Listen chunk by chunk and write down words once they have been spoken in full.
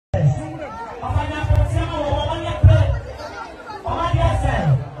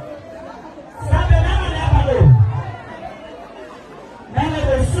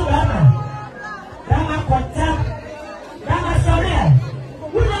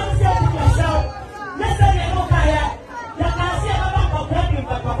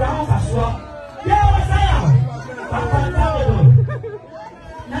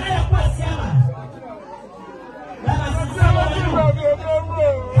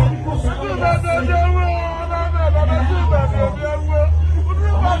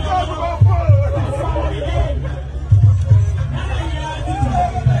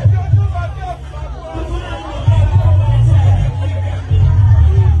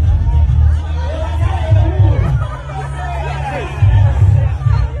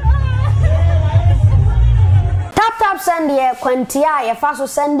kwantia ye fa so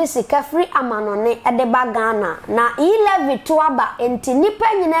send sika free amanone e de bagana na e-levy to aba enti nipa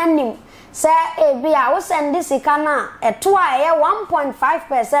nyina nim se ebi a wo send sika na eto a ye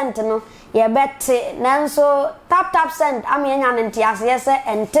 1.5% no ye bette nanso tap send amenya nti ase se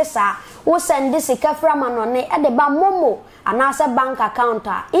entesa wo send sika free amanone e de ba momo anase bank account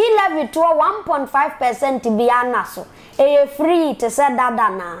a e-levy to 1.5% biana so e free to say dada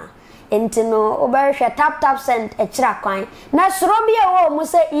na enti no oberhwe tap send e kira kwan na soro bia wo mu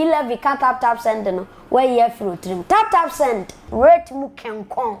se e-levy ka tap send no we ye free trim tap send rate mu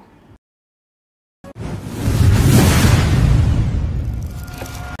kenkon.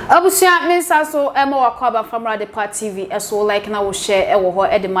 Abusia mensa so ema wakwaba famra de part TV eso like na wo share e wo ho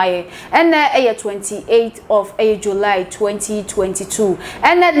e de maye ene eye 28th of July 2022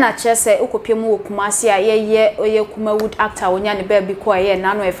 ene na chese ukopiem wo kumase a ye Kumawood actor wonya ne ba bi ko ye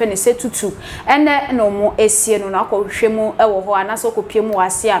na no efe ne Osei Tutu ene no mo esie no na akohwemu e wo ho anaso ukopiem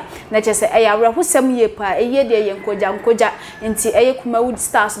wase a na chese e ya wrahusem ye pa eye de ye nkoja nti eye Kumawood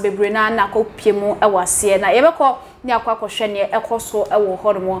stars bebre na akopiem e wase na ye beko ni akwakohwe ne ekoso e wo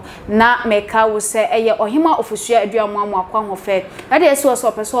hormo na meka wo se eye ohima ofusua aduamu amu akwa hofe na de esi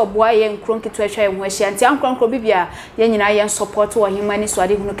so peso oboa ye nkron kitu ahwa ye ho ahia nti ankron bibia ye nyina ye support ohima ni so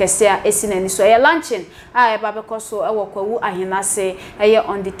ade hunu kese a esi na ni so ye luncheon a e ba bekoso e wo kwawu ahina se eye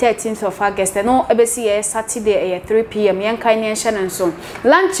on the 13th of August no ebesi ye Saturday eye 3 p.m. ye nkan ne nhye nso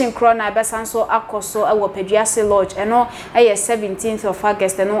luncheon kro na besanso akoso e wo Peduase Lodge eno eye 17th of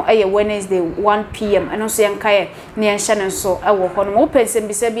August no eye Wednesday 1 p.m. eno so ye nkan ne nhye nso e wo ho no open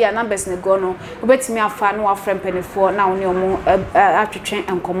bi se bia numbers ne go no obetimi afa no afrem penifo na woni omo atwetwen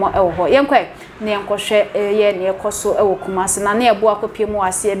enkomo e wo ho yenkwe ne enkohwe ye ne ekoso e wo Kumase na ne ebo akopiem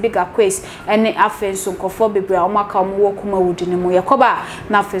ase big Akwes ene afenso nkofo bebre a omaka omo wo Kumawood ne mu yekoba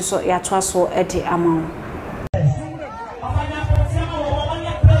na afenso ya to aso e de amawo.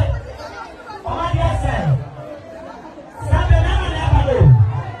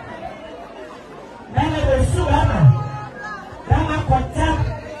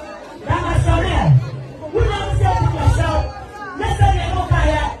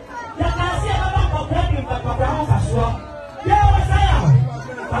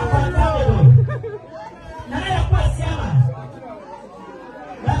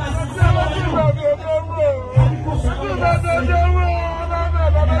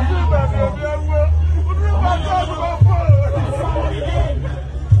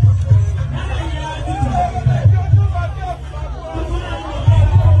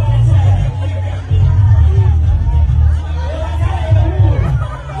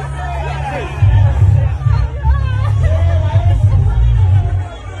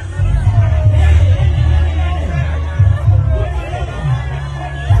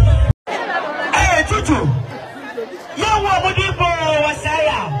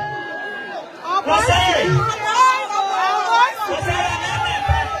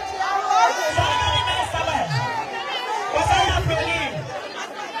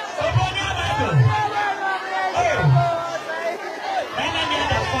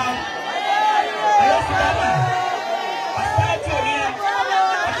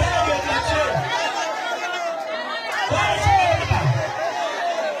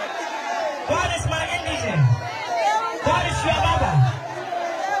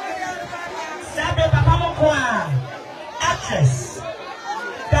 Actress,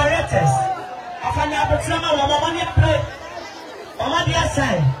 directors, Afanya Betrama, Mamani play, Matilda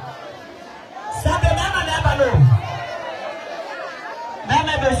Asare, Sabe Mama never know.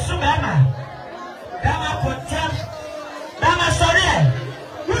 Mama Besumama, Mama Potem, Mama Sorry,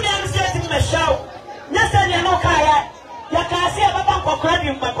 you never said in the show. Yes, I know Kaya, you can see a Baba for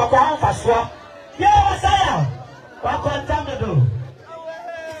credit, but for ground for swap. You was I am. What can time to do?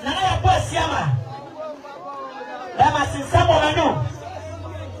 Nana Boss Yama. Lama sinsamo manu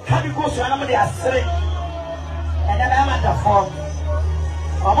kabi ko so na mo de asere e da na ma da form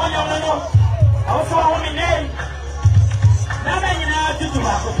omo nyo no awo so awo mi nei na na nyina tutu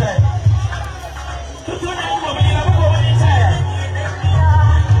ma ko pe tutu na mo mi na ko bo ni cha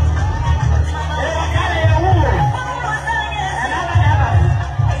e wa kale ya wu na na na ba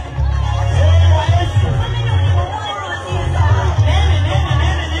e wa esi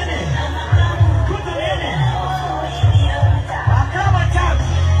nene tutu nene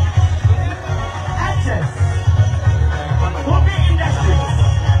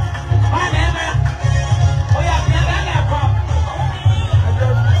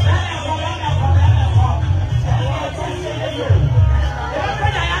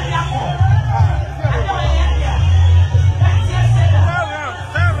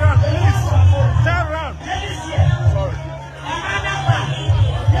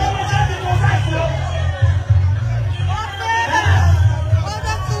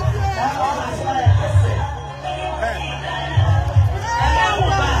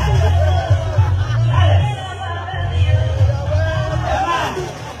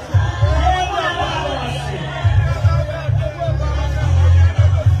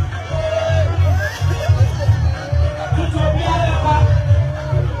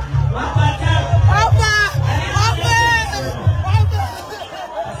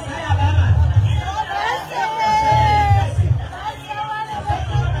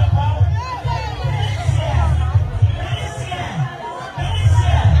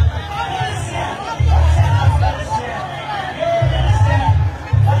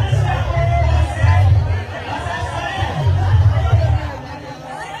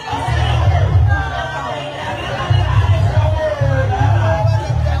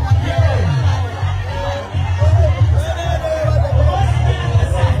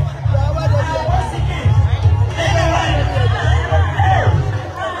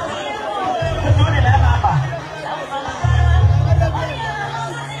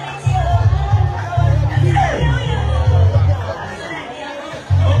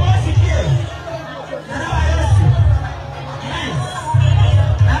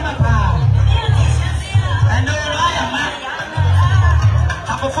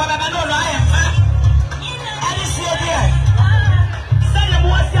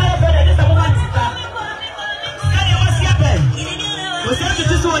What you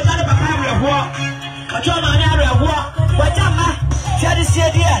do with that Baccaria war? What your man area war? What your man? Tell this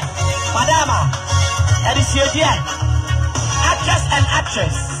year, dear. Madama. And this year, dear. Actress and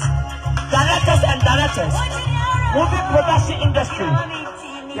actress. Directors and directors. Movie production industry.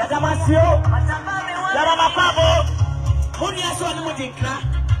 Yadamasio. Yadamapabo. Muniaso and Mudinkra.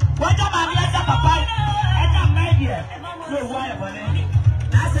 What your man is a papa. And a media. No wire for it.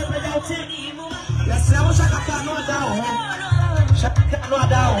 That's a penalty. Yes, I was a no down. Shaka no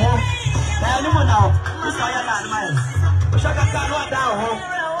down. Now, this is why I'm mine. Shaka no down.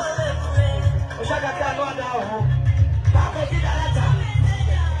 Shaka no down. Papa did a letter.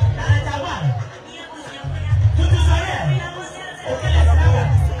 Letter one. Tutu Sare. Okay, let's go.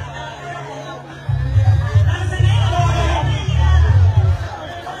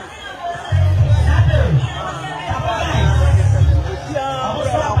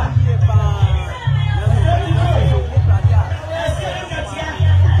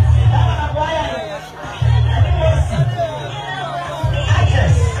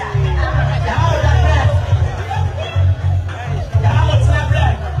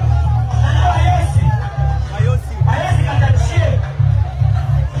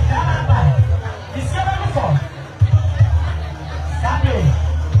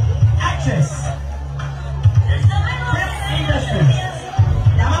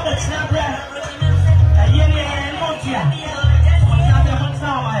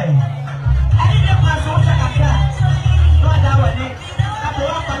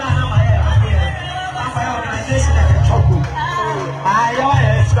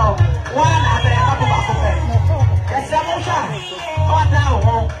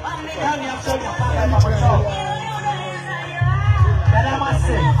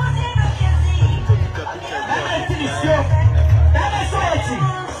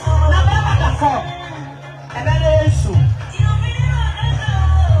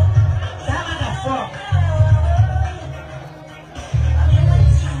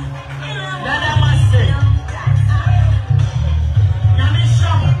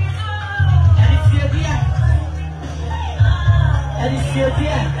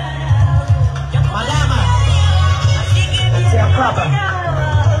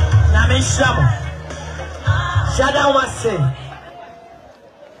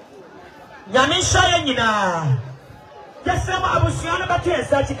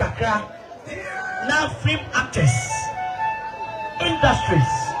 Now film actors,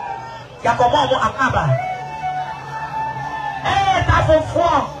 industries, Yakomomo Akaba. Eh, that's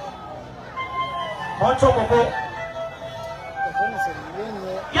for Montoko.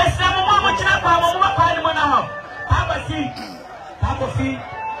 Yes, I'm a mama chap, I'm a mama now. Papa see,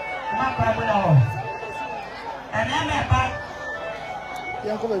 my Papa now. And then my back.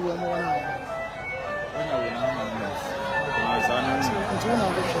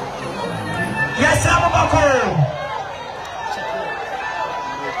 Yes, I'm a Bako.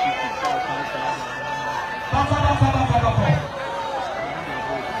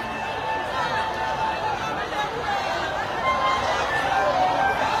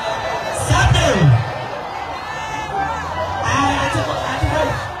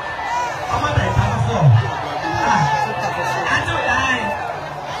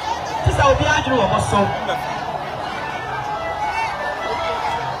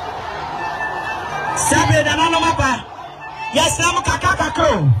 Sabe da nana mapa. Yes, namu kakaka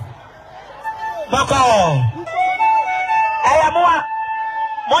ko. Bako. Aya moa.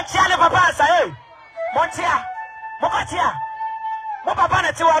 Montia le papa sa e. Montia. Mokotia. Mo papa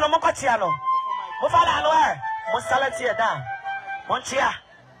na tiwa no mokotia no. Mo fala no e. Mo salati e da. Montia.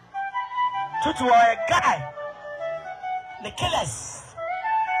 Tutu a guy. The killers.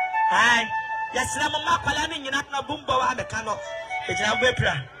 Hi. Yes, namu makwala ni nyina na bumba wa ameka no. Ejina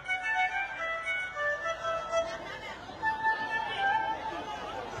bwepra.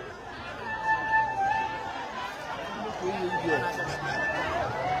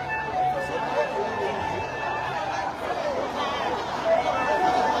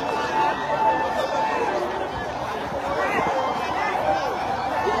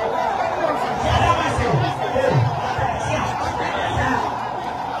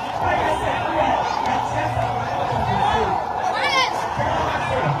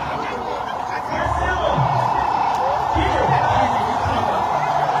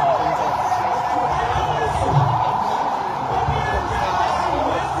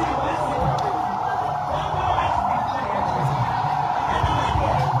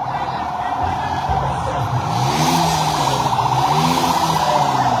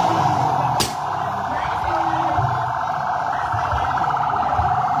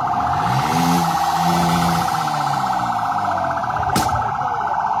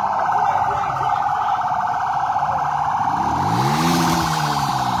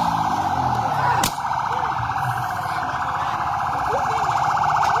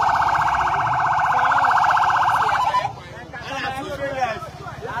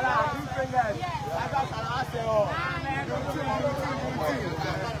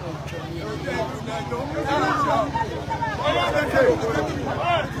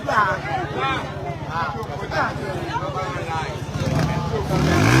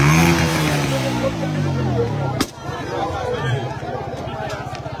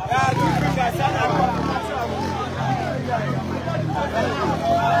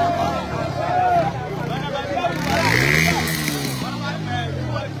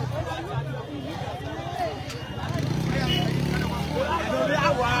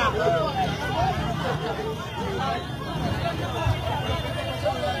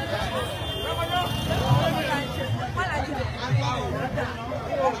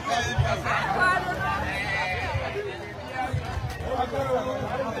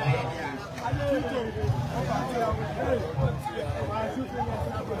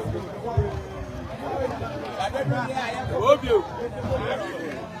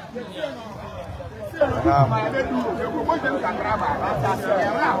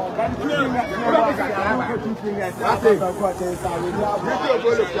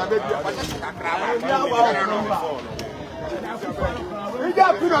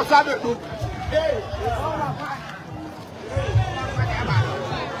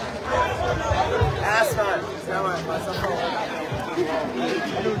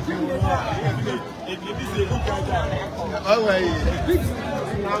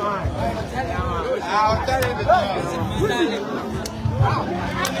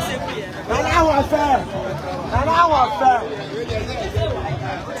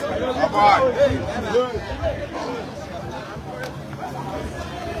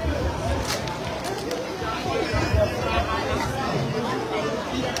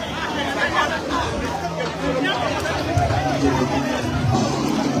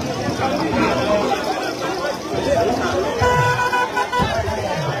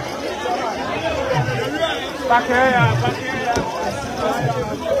 Back here.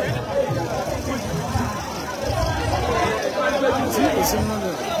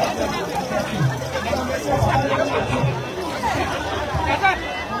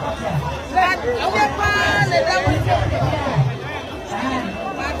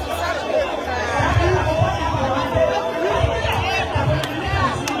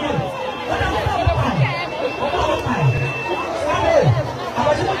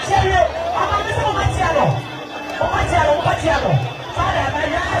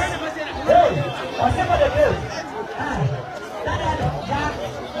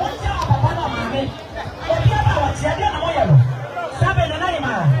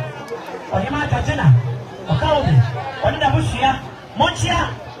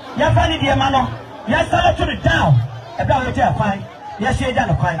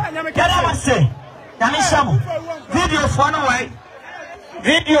 Video for no way.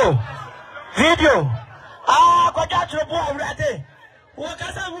 Video. Ah, go get your boy already. What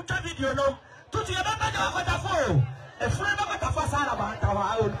can I video no? To your back of the phone. A friend of the Fasana about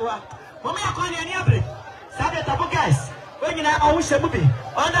our own. Mommy, I can't any of it. Sabe tabu guys. When you are always a movie.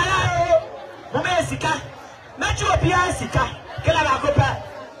 On the Mommy Sika. Metro Pia Sika. Kelakopa.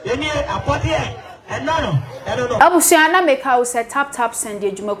 You need a potty. And no. Abusiana make house tap send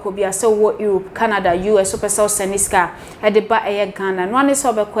the Jumakobia so what Europe, Canada, US, Super South Seniska, at the bar air Ghana, and one is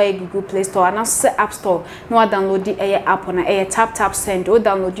over Google Play Store, and also App Store. No download the air app on a tap send or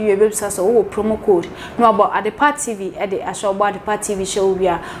download your website or promo code. No about at the Part TV at the Ashore Bar the Part TV show we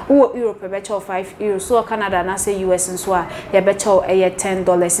are Europe a better €5, so Canada and I say US and so a better air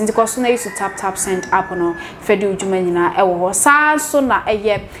 $10. In the cost used to tap send app on Fedu Jumanina, or so na a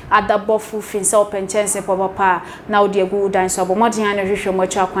year at the Bofu Fins open chance for now dear good dance of modern and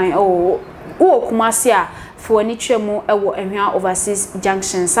much kwan Kumasia for any tremo overseas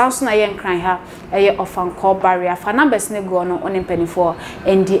junction sounds na yen cry ha ofan call barrier for numbers ne go no on penny for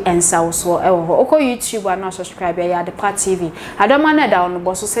ND and south so oko YouTube and not subscribe ya the Part TV adomana down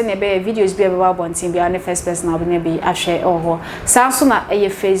boss so send videos be about bontin be on the first person na be a share or sounds na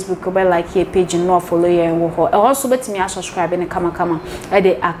Facebook be like your page no follow ye wo also betimi subscribe ne kama e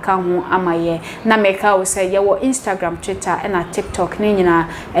de aka ho amaye na meka wo say ye wo Instagram Twitter and TikTok ne nyina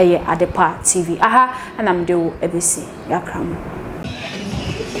Adepa TV aha and do ABC yakram.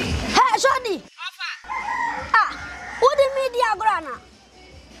 Hey Shadi. Ah, what the media grana?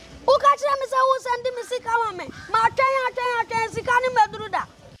 Who catch them say who send me sick me? Ma ten sikani medruda.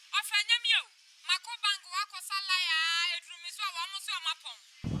 Ofanya mi o. Mako bangu wako sala ya edrumi so wa mo so mapon.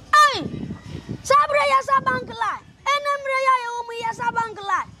 Ai. Sabre ya sa bank line. Enemre ya mu ya sa bank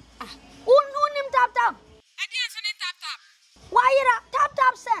line. Ah. Unim tap. Edi anso ni tap. Why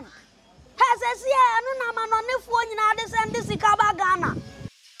tap send. Has a sea, no, man on the phone, you send this Ghana.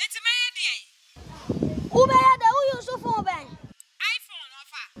 It's a man. Who you so for bank? iPhone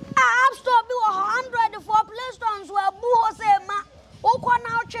offer. App Store be 100 for Play Stores where Boo say, ma, who can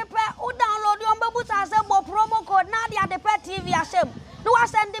now cheaper, who download your baboons as a promo code, Nadia the Pet TV as him. Do I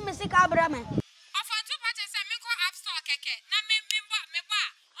send him a sick abrame? Offer 2 patches and make App Store keke. Na me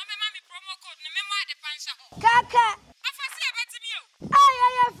or my mommy promo code, no memoir the pancha. Kaka. Offer see about me. I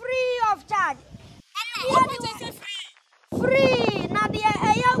am free of charge. Free. Nadia,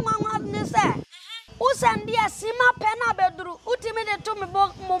 a young man say. Who send the Sima Pena bedroom? Who timid to me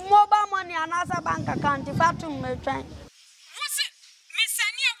mobile money and as a bank account if I to me train? What's it? Miss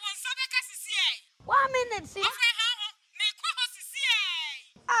Sania wants Sabeka CCA. 1 minute, see.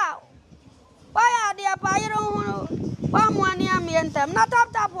 Ah, why are the Pyro? 1 year me and them not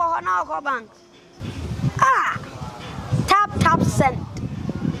tap or now bank. Ah, tap send.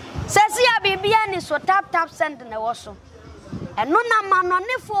 Says here, baby, and is for tap send in the washroom. eno na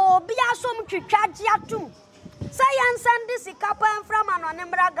manone fo obi asom twitwaje atum say yan send this kapa enfra manone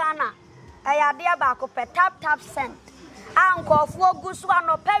mbra Ghana ayade ba ko pe tap send ankofo ogusu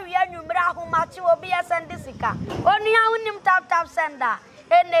anopawi anwumra ahomachi obi send this ka onu ya unim tap sender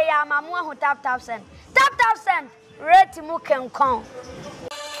ene ya mamu ahu tap send rate mu kenkon